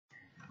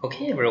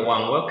Okay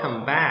everyone,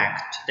 welcome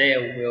back.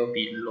 Today we'll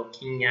be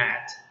looking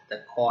at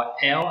the called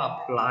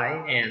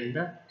lapply and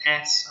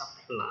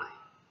sapply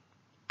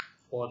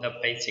for the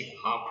basic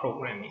R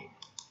programming.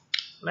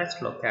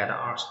 Let's look at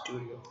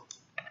RStudio.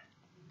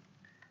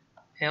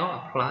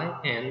 lapply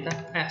and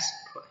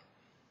sapply.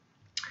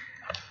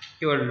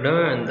 You will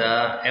learn the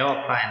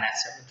lapply and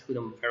sapply, two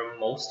of the very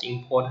most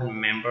important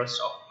members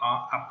of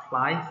our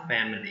apply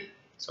family.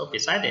 So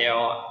beside the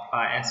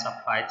apply, S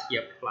apply, T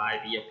apply,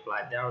 V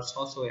apply, there is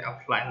also an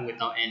apply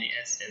without any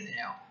S and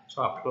L.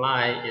 So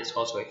apply is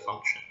also a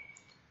function.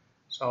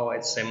 So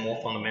it's a more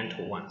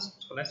fundamental one.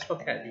 So let's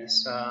look at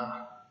these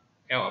L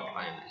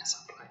apply and S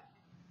apply.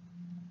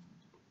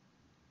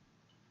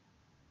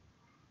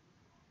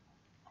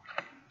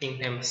 In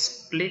them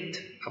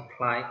split,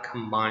 apply,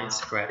 combine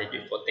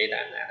strategy for data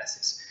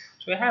analysis.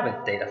 So we have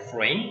a data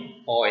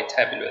frame or a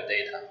tabular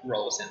data,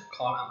 rows and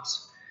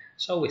columns.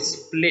 So we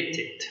split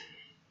it.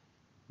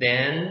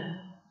 Then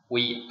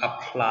we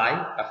apply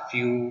a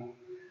few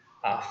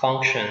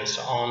functions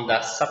on the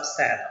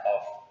subset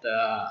of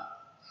the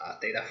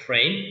data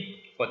frame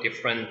for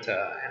different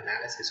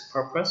analysis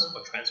purpose,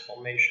 for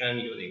transformation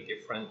using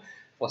different.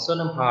 For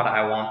certain part,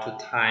 I want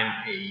to time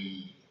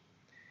a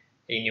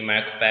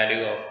numeric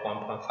value of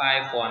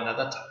 1.5. For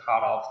another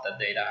part of the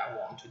data, I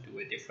want to do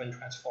a different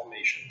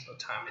transformation, so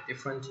time a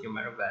different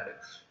numeric value.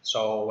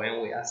 So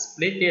when we are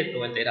split it,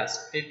 when data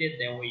split it,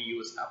 then we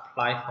use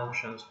apply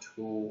functions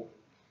to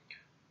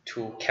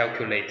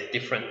calculate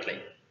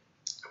differently.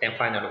 Then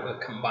finally we'll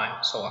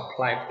combine. So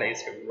apply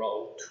plays a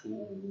role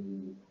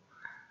to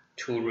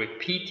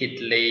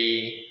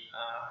repeatedly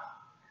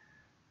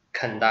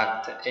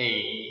conduct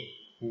a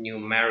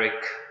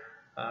numeric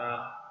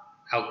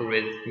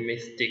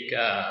algorithmic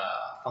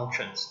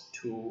functions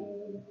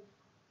to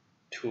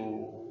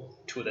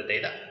the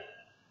data.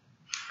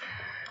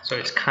 So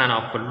it's kind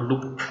of a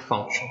loop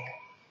function.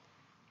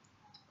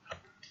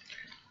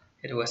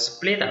 It will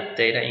split up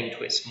data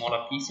into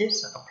smaller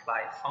pieces,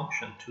 apply a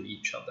function to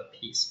each of the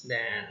pieces,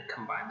 then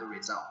combine the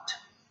result.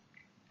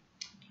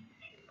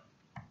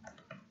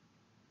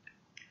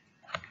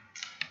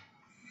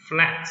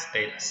 Flags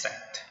data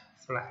set.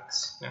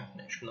 Flags,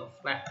 definition of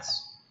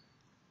flags.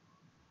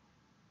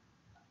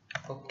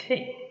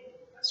 Okay,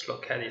 let's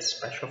look at these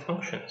special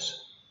functions.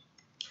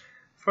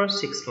 First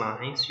 6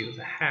 lines use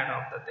the head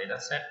of the data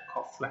set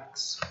called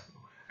flags.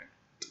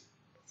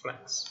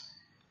 Flags.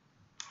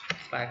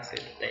 Flags is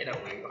the data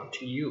we want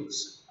to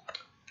use.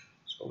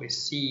 So we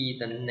see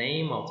the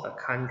name of the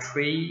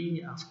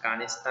country,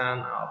 Afghanistan,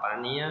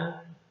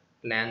 Albania,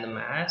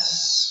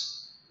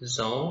 landmass,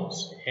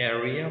 zones,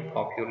 area,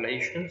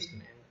 populations,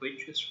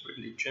 languages,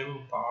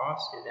 religion,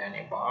 bars. Is there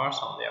any bars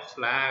on their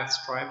flag,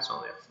 stripes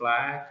on their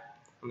flag?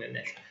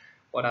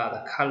 What are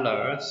the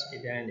colors?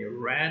 Is there any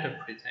red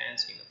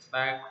presents in the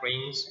flag,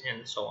 greens,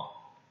 and so on?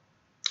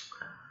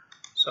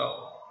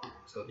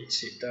 So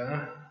this is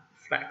the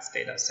flags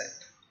data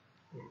set.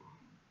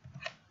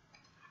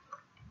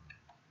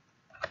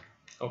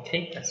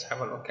 Okay, let's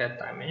have a look at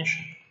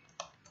dimension.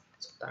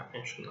 It's the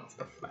dimension of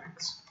the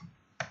flags.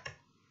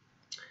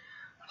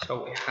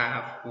 So we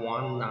have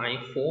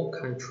 194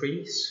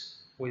 countries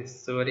with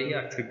 30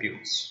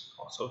 attributes,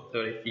 also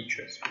 30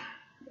 features.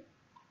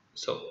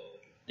 So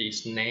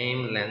these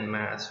name,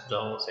 landmass,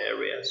 zones,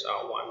 areas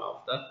are one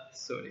of the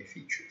 30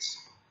 features.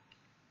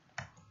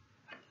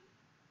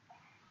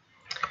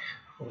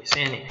 With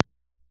any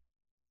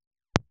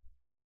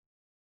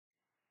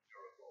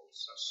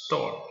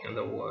stored in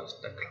the words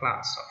the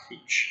class of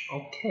each.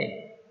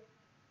 Okay.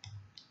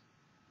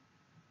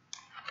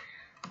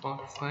 I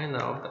want to find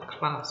out the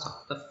class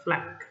of the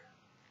flag.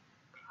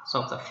 Class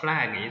of the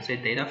flag is a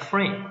data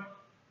frame.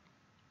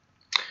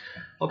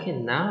 Okay,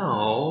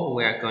 now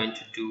we are going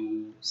to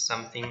do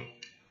something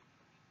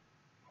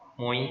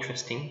more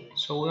interesting.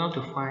 So we want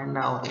to find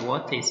out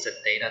what is the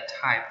data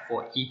type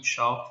for each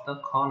of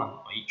the column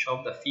or each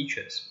of the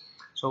features.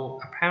 So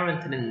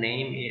apparently the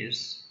name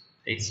is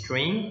a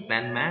string,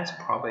 landmass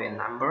probably a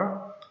number.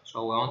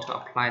 So we want to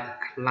apply the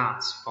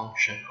class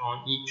function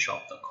on each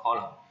of the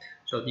column.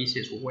 So this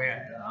is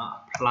where the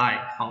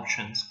apply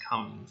functions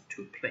come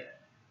into play.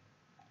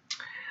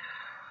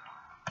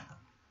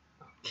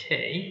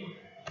 Okay.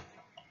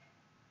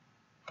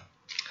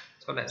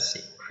 So let's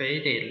see.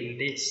 Create a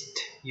list.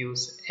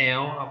 Use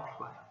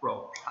lapply,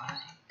 row apply,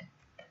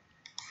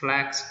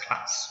 flags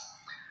class.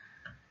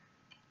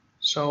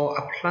 So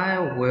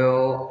apply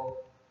will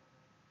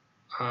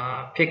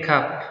pick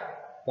up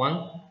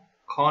one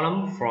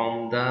column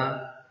from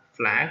the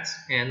flags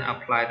and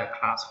apply the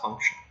class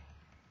function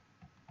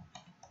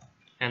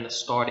and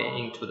store it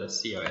into the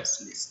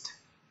CLS list.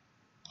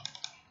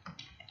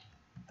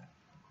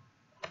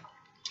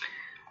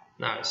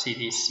 Now you see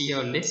the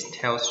CL list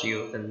tells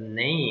you the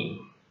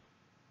name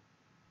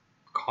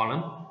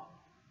column.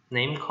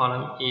 Name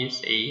column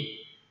is a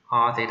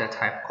R data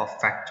type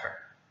called factor.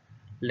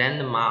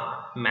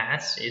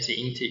 Landmass is an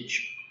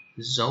integer.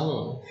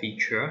 Zone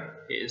feature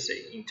is an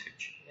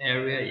integer.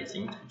 Area is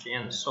integer,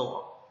 and so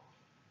on.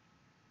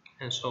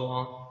 And so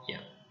on,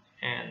 yeah.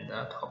 And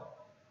the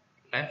top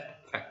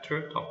left factor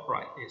factor, top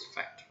right is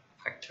factor.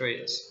 Factor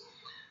is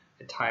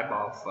a type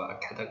of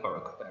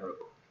categorical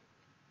variable.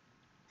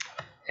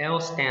 L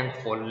stands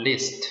for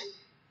list.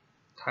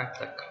 Type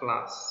the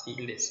class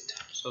clist.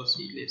 So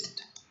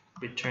clist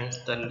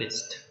returns the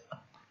list.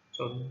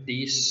 So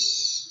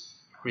this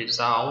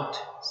result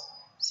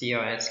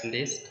CLS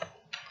list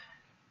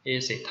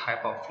is a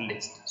type of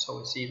list. So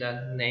we see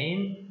the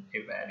name, a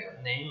value,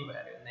 name,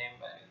 value, name,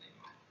 value, name.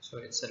 So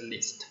it's a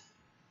list.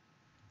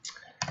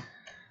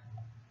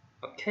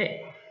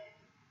 Okay.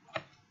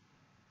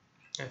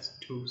 Let's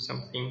do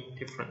something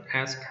different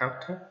as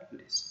character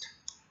list.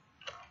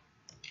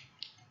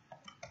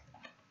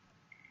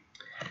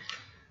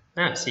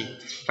 Now see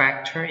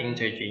factor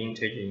integer,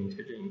 integer,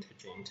 integer,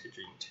 integer,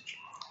 integer, integer.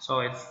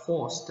 So it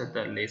forced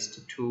the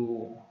list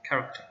to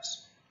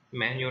characters,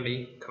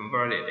 manually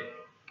converted it.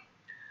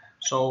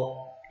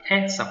 So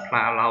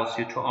sapply allows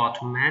you to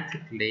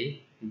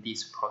automatically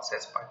this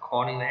process by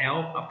calling the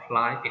L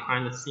apply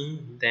behind the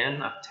scene,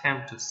 then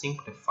attempt to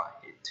simplify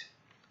it.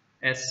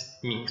 S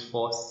means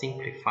for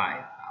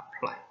simplified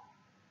apply.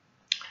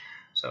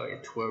 So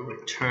it will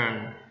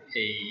return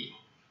a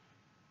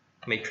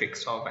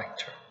matrix or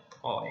vector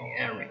or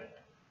an array.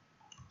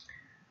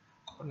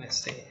 So let's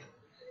say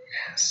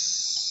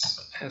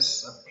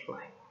S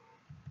apply.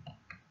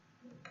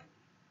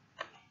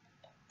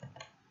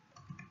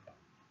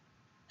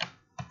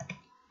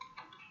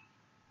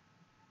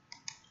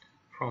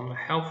 From the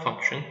help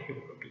function, you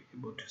will be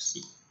able to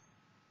see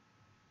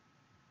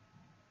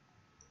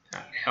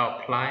L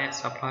apply,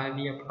 S apply,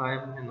 V apply,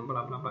 and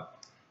blah blah blah.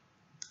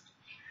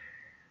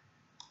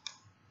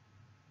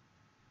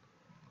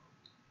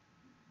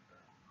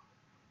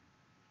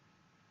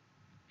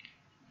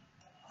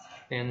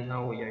 And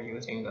now we are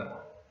using the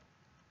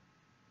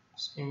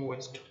same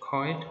ways to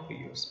call it. We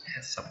use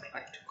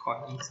sapply to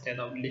call it instead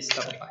of list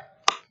apply.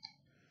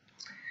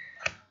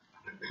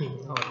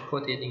 Now I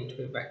put it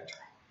into a vector.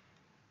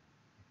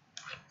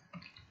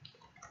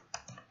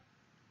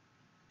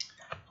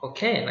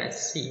 Okay,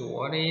 let's see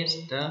what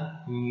is the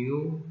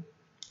new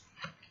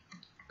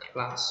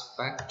class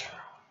vector.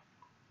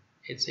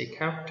 It's a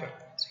character.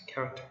 It's a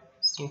character.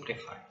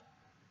 Simplify.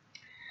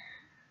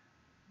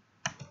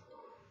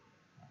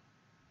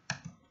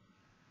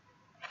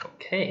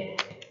 Okay.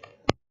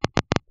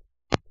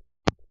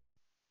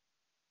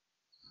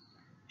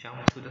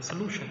 Jump to the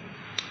solution.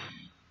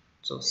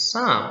 So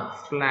sum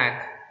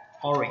flag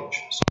orange.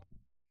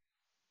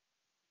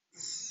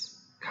 So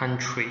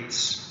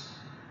countries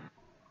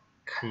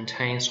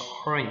contains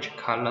orange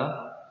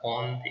color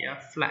on their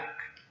flag.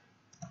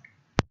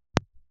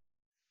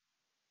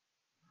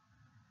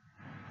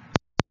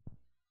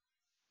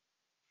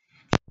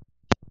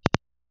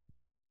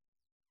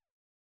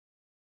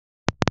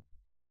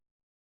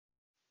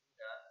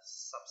 The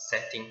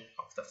subsetting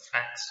of the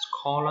flags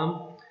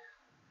column.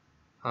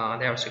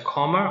 There's a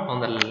comma on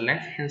the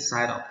left hand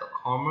side of the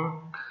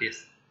comma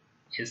is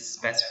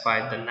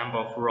specified the number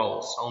of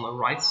rows. On the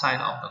right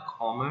side of the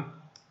comma,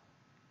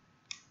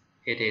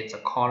 it is a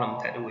column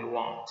that we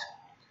want.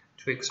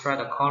 To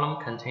extract a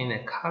column contain the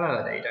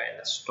color data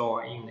and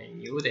store in a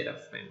new data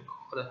frame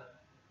called color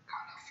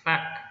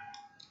flag.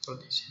 So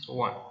this is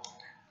 1.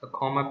 The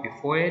comma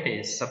before it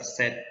is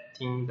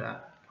subsetting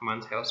the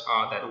command tells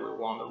R that we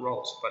want the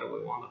rows, but we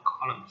want the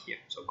column here.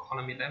 So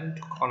column 11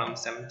 to column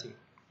 17.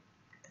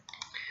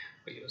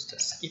 We use the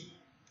skip.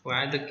 We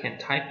either can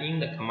type in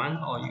the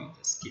command or use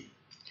the skip.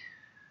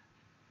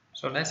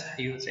 So let's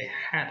use a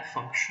head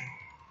function.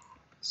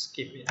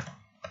 Skip it.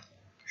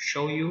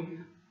 Show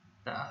you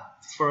the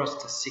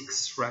first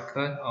 6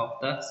 records of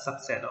the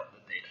subset of the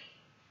data.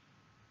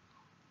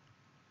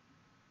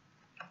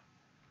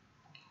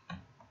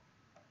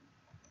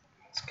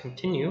 Let's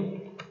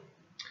continue.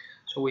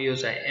 So we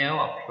use a L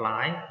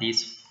apply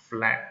this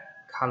flag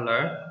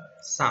color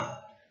sum.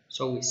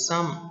 So we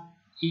sum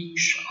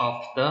each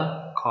of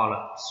the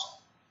columns.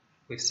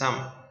 We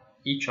sum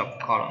each of the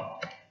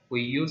columns.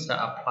 We use the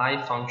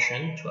apply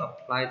function to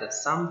apply the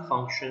sum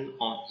function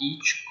on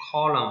each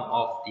column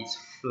of this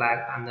flag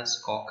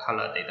underscore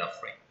color data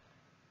frame.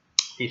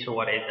 This is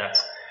what it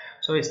does.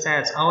 So it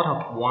says out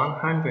of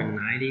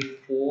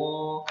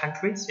 194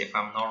 countries, if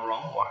I'm not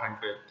wrong,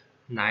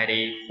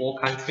 194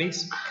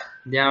 countries,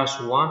 there's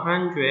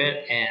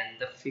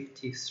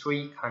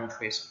 153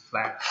 countries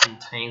flag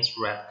contains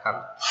red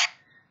color,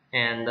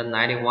 and the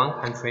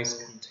 91 countries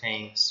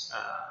contains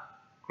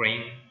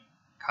green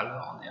color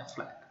on their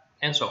flag,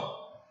 and so on.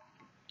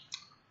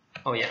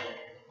 Oh yeah,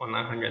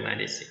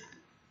 196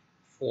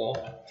 4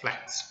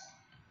 flags.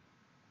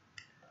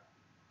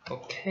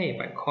 Okay,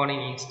 by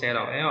calling instead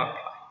of L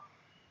apply.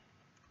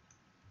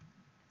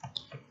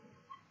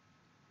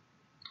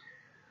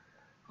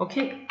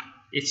 Okay,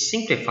 it's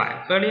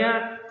simplified.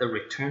 Earlier, the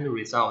returned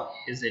result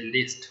is a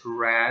list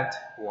red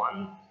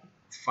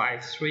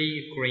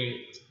 153,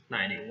 green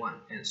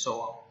 91, and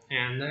so on.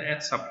 And the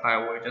sapply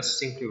will just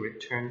simply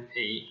return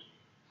a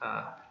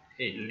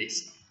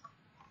list,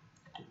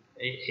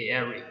 a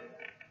array.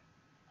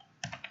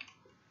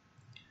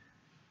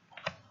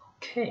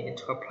 Okay,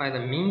 to apply the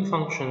mean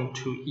function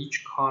to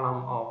each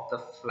column of the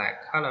flag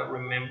color,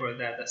 remember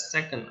that the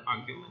second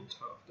argument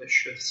of the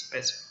should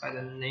specify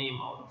the name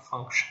of the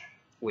function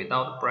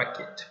without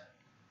bracket.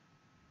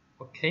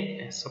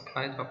 Okay, let's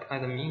apply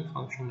the mean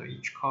function to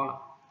each column.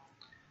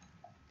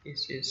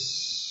 This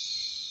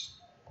is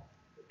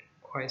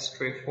quite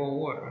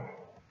straightforward,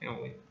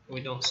 and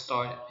we don't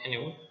start it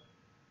anyway.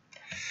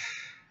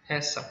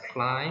 Let's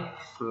apply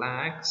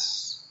flag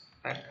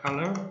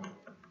color.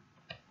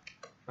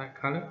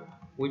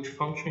 Which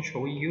function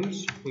shall we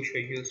use? We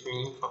should use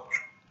mean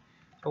function.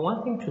 So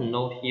one thing to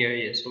note here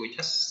is we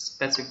just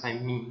specify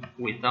mean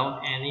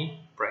without any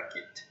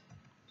bracket.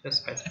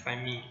 Just specify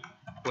mean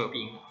will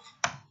be enough.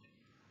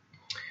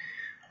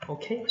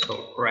 Okay,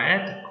 so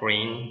red,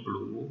 green,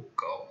 blue,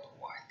 gold,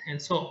 white,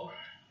 and so on.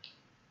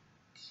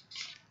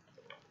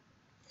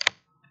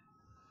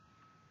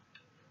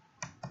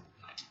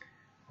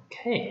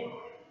 Okay.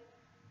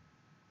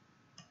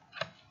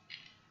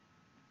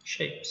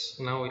 Shapes.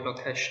 Now we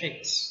look at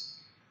shapes.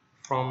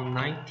 From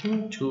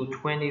 19 to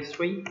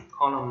 23,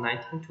 column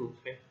 19 to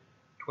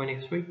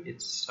 23,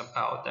 it's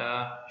about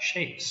the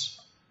shapes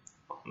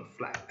on the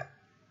flag.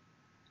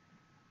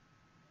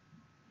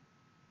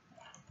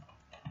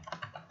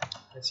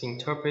 Let's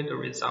interpret the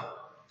result.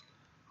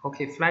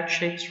 Okay, flag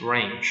shapes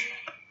range.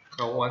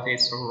 So what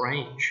is a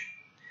range?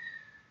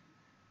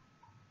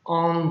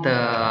 On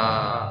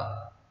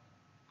the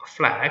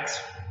flags,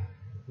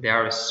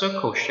 there is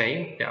circle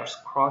shape, there's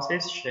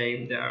crosses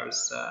shape,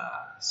 there's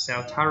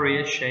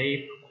saltarius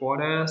shape,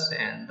 quarters,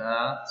 and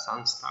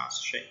sun stars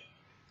shape.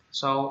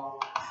 So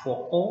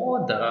for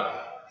all the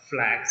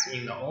flags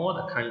in all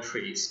the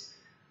countries,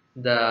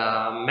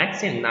 the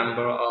maximum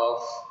number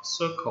of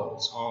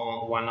circles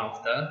on one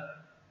of the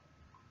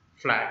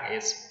flag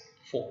is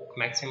 4.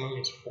 Maximum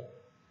is 4.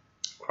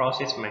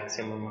 Crosses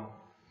maximum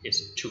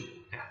is 2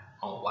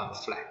 on one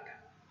flag.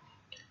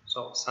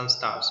 So sun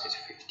stars is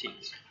 15.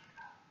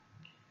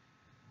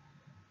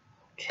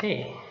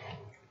 Okay,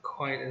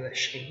 call it the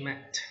shape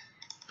mat.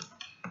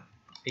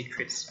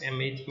 Matrix,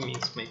 MAT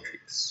means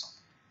matrix.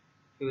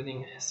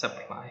 Using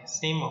sapply,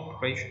 same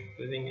operation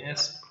using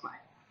sapply.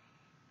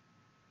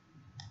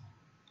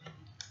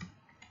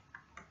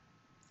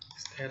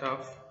 Instead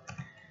of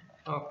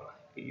apply,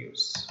 we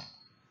use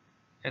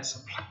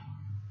sapply.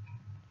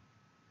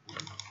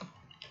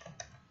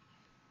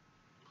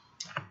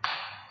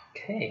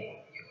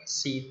 Okay, you will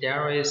see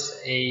there is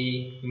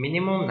a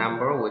minimum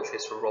number which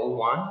is row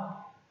 1.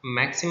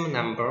 Maximum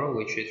number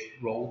which is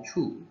row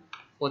 2.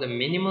 For the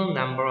minimum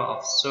number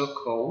of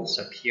circles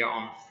appear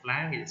on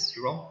flag is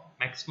 0.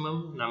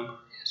 Maximum number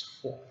is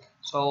 4.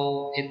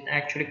 So it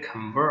actually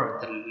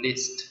converts the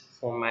list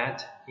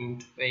format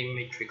into a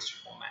matrix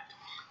format.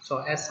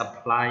 So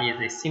sapply is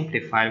a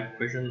simplified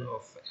version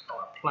of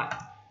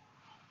apply.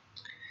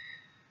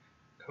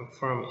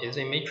 Confirm is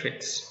a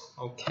matrix.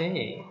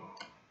 Okay.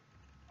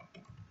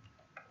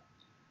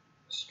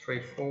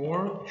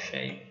 Straightforward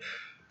shape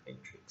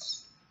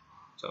matrix.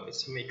 So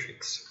it's a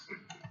matrix.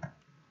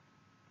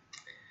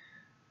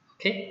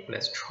 Okay,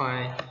 let's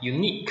try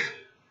unique.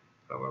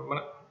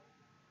 Does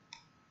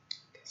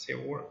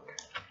it work?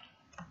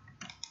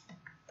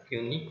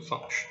 Unique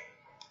function.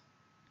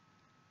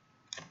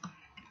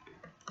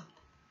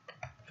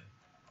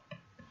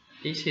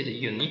 This is a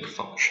unique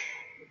function.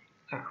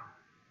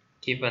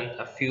 Given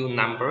a few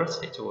numbers,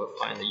 it will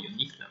find the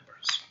unique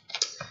numbers.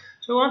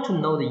 So we want to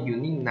know the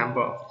unique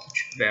number of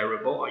each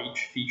variable or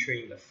each feature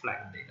in the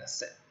flag data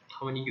set.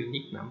 How many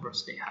unique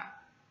numbers they have.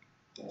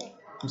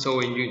 So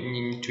we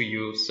need to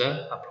use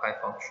the apply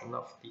function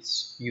of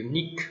this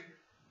unique,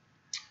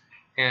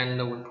 and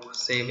we will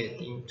save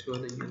it into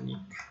the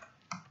unique.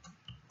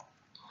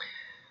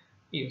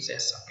 Use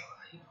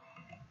sapply.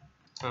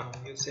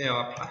 Use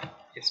apply.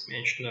 It's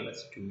mentioned.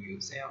 Let's do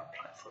use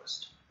apply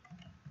first.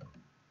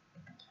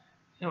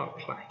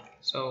 Apply.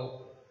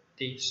 So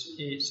this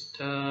is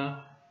the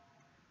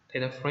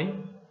data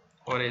frame.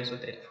 What is the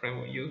data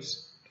frame we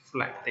use?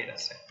 Flag data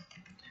set.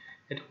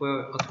 It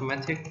will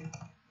automatically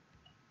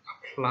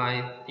apply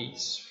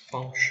this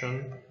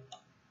function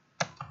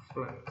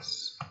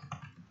flags.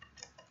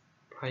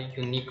 Apply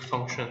unique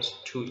functions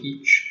to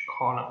each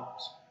column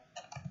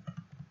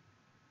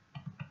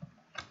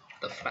of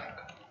the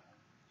flag.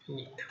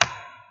 Unique.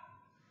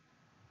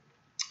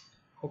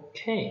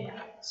 Okay,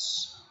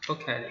 let's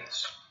look at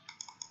it.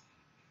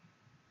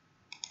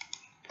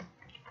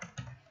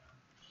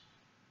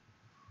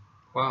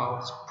 Wow,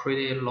 it's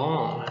pretty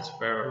long. It's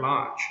very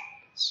large.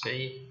 Let's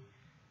see.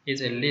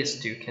 It's a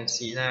list. You can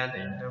see that,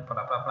 and blah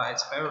blah blah.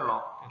 It's very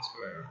long. It's a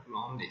very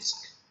long list.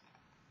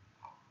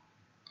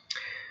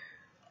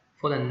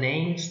 For the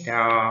names, there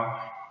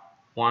are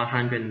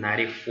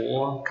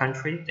 194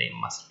 countries. They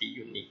must be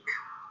unique.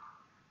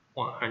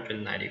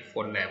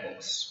 194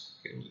 levels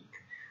unique.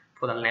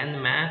 For the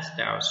landmass,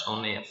 there's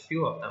only a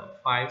few of them.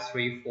 5,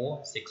 3,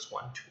 4, 6,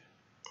 1, 2.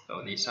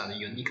 So these are the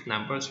unique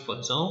numbers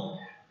for zone.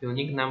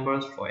 Unique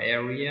numbers for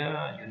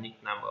area,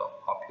 unique number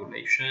of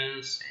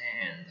populations,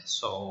 and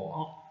so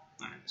on,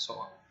 and so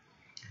on.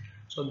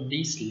 So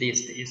this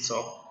list is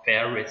of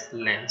various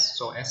lengths,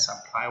 so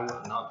sapply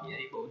will not be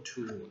able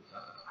to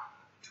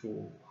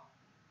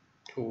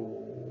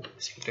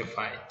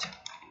simplify it.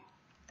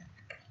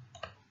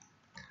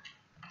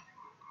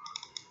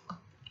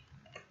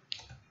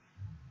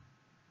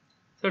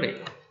 Thirdly,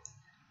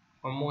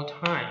 one more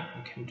time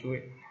you can do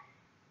it.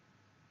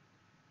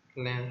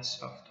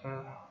 Length of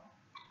the,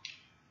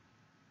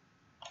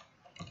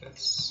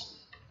 let's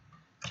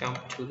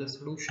jump to the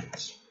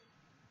solutions.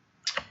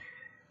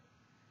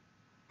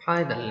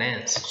 Apply the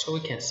length, so we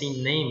can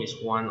see name is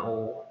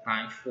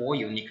 1094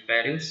 unique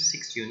values,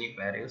 6 unique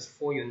values,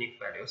 4 unique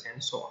values,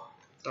 and so on.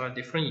 There are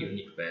different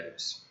unique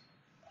values.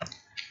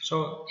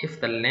 So if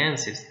the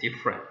length is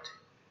different,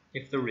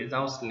 if the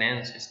result's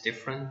length is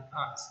different,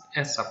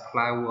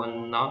 sapply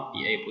will not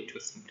be able to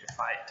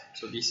simplify it.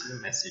 So this is the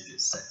message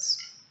it says.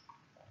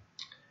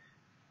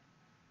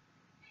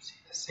 See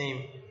the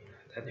same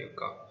that you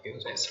got,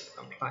 use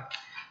sapply.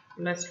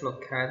 Let's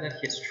look at the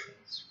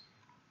histories.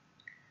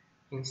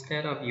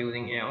 Instead of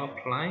using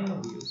lapply,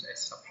 we use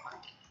sapply.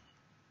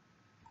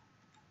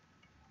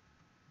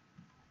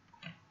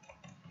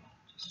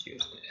 Just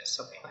use the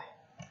sapply.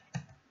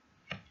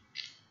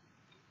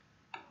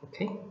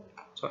 Okay,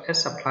 so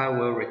sapply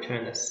will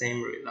return the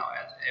same result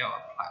as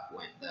lapply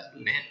when the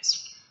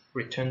length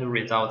return the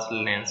result's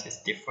length is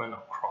different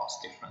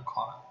across different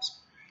columns.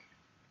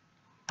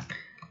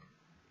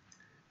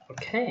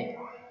 Okay.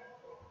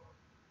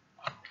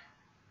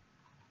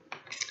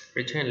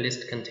 Return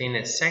list contains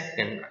a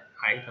second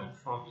item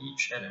from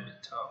each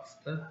element of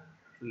the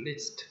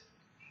list.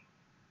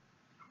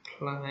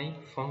 Apply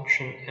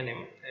function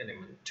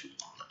element 2.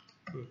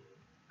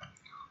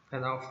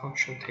 And our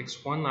function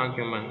takes one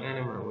argument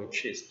element,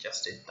 which is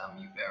just a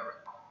dummy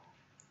variable.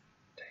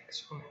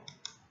 Takes one.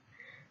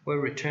 We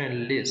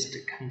return list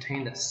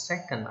contain the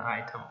second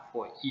item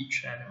for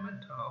each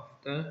element of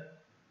the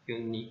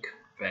unique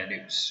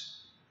values.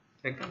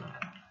 Second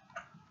item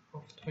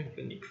of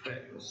the unique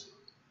values.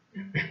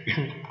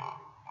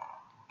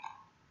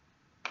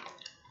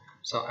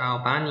 So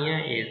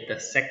Albania is the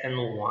second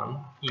one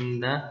in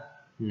the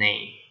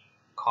name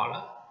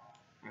column.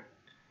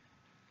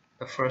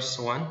 The first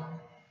one,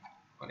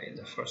 what is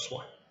the first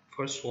one?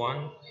 First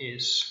one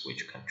is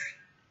which country?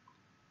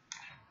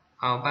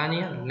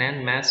 Albania,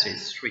 landmass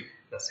is 3.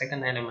 The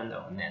second element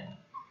of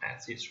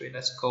landmass is 3.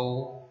 Let's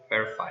go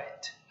verify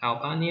it.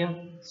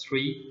 Albania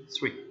 3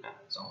 3.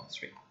 Zone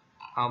 3.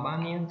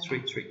 Albania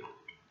 3 3.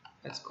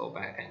 Let's go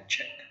back and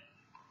check.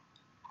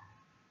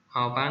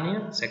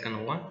 Albania,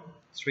 second one.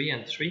 3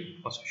 and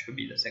 3 also should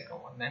be the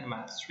second one.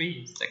 Landmass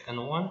 3 is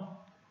second one.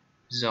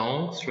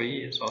 Zone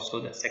 3 is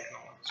also the second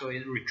one. So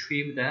it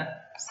retrieved the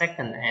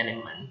second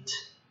element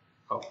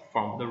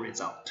from the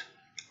result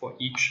for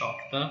each of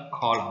the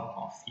column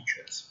of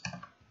features.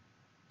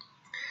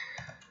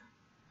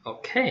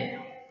 Okay,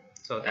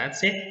 so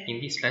that's it. In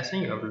this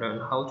lesson, you have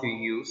learned how to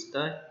use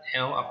the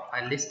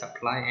lapply, list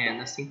apply, and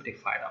the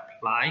simplified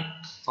apply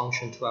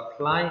function to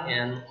apply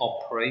an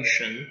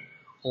operation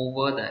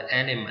over the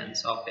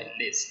elements of a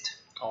list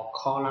or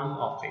column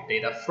of a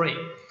data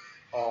frame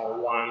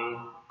or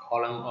one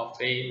column of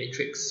a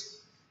matrix.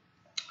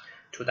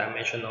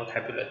 Two-dimensional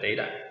tabular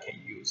data, you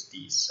can use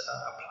this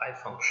apply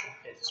function.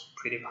 It's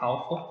pretty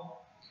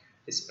powerful,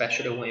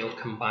 especially when you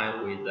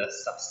combine with the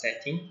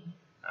subsetting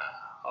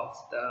of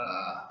the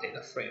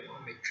data frame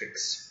or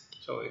matrix.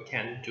 So you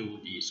can do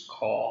this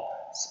called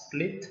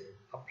split,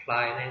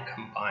 apply, and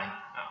combine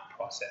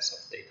process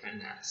of data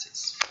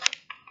analysis.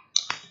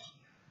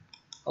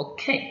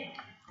 Okay,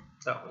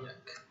 so we are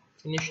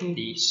finishing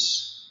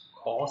this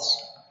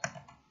course.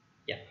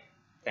 Yeah,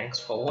 thanks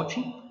for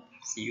watching.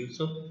 See you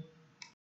soon.